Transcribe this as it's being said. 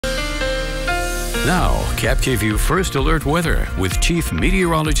Now, Cap gave you first alert weather with Chief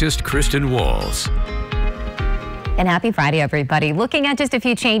Meteorologist Kristin Walls. And happy Friday, everybody. Looking at just a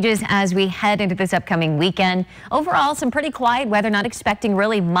few changes as we head into this upcoming weekend. Overall, some pretty quiet weather, not expecting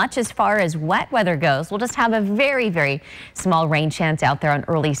really much as far as wet weather goes. We'll just have a very small rain chance out there on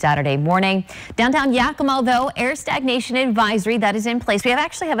early Saturday morning. Downtown Yakima, though, air stagnation advisory that is in place. We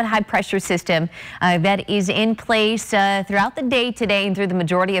actually have a high pressure system that is in place throughout the day today and through the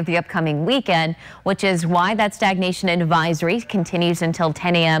majority of the upcoming weekend, which is why that stagnation advisory continues until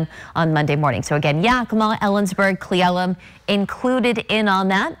 10 a.m. on Monday morning. So again, Yakima, Ellensburg, Cle Elum included in on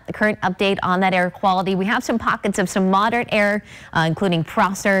that. The current update on that air quality. We have some pockets of some moderate air, including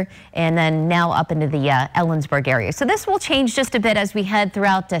Prosser, and then now up into the Ellensburg area. So this will change just a bit as we head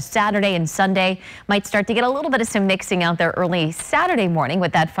throughout Saturday and Sunday. Might start to get a little bit of some mixing out there early Saturday morning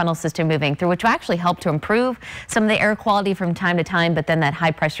with that frontal system moving through, which will actually help to improve some of the air quality from time to time, but then that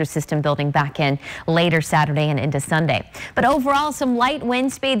high pressure system building back in later Saturday and into Sunday. But overall, some light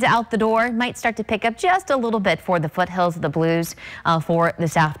wind speeds out the door. Might start to pick up just a little bit for the foothills of the Blues for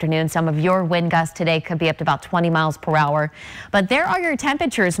this afternoon. Some of your wind gusts today could be up to about 20 miles per hour. But there are your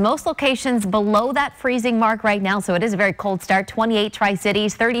temperatures. Most locations below that freezing mark right now. So it is a very cold start. 28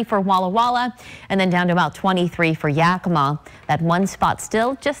 Tri-Cities, 30 for Walla Walla, and then down to about 23 for Yakima. That one spot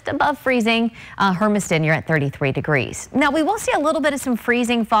still just above freezing. Hermiston, you're at 33 degrees. Now we will see a little bit of some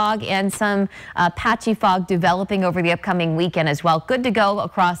freezing fog and some patchy fog developing over the upcoming weekend as well. Good to go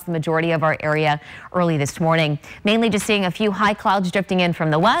across the majority of our area early this morning. Mainly just seeing a few high clouds drifting in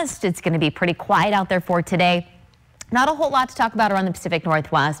from the west. It's going to be pretty quiet out there for today. Not a whole lot to talk about around the Pacific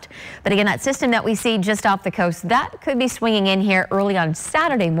Northwest. But again, that system that we see just off the coast, that could be swinging in here early on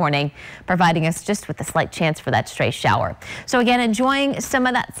Saturday morning, providing us just with a slight chance for that stray shower. So again, enjoying some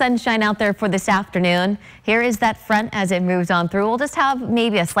of that sunshine out there for this afternoon. Here is that front as it moves on through. We'll just have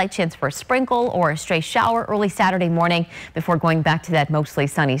maybe a slight chance for a sprinkle or a stray shower early Saturday morning before going back to that mostly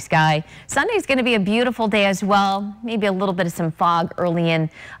sunny sky. Sunday is going to be a beautiful day as well. Maybe a little bit of some fog early in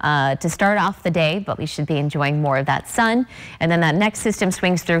to start off the day, but we should be enjoying more of that sun. And then that next system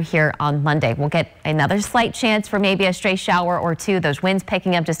swings through here on Monday. We'll get another slight chance for maybe a stray shower or two. Those winds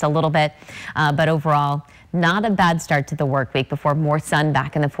picking up just a little bit, but overall, not a bad start to the work week before more sun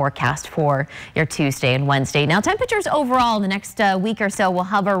back in the forecast for your Tuesday and Wednesday. Now temperatures overall in the next week or so will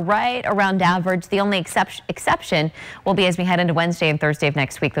hover right around average. The only exception will be as we head into Wednesday and Thursday of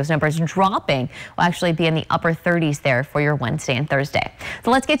next week. Those numbers dropping will actually be in the upper 30s there for your Wednesday and Thursday.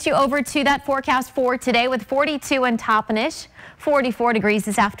 So let's get you over to that forecast for today with 42 in Toppenish. 44 degrees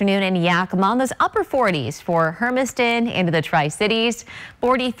this afternoon in Yakima. Those upper 40s for Hermiston into the Tri-Cities.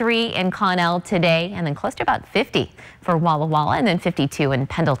 43 in Connell today, and then close to about 50 for Walla Walla, and then 52 in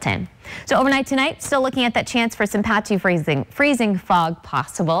Pendleton. So overnight tonight, still looking at that chance for some patchy freezing fog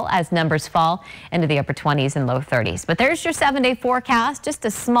possible as numbers fall into the upper 20s and low 30s. But there's your 7-day forecast. Just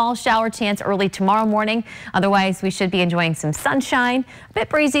a small shower chance early tomorrow morning. Otherwise, we should be enjoying some sunshine. A bit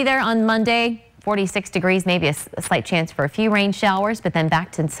breezy there on Monday. 46 degrees, maybe a slight chance for a few rain showers, but then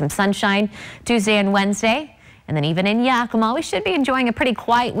back to some sunshine Tuesday and Wednesday. And then even in Yakima, we should be enjoying a pretty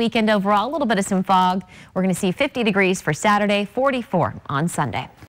quiet weekend overall. A little bit of some fog. We're going to see 50 degrees for Saturday, 44 on Sunday.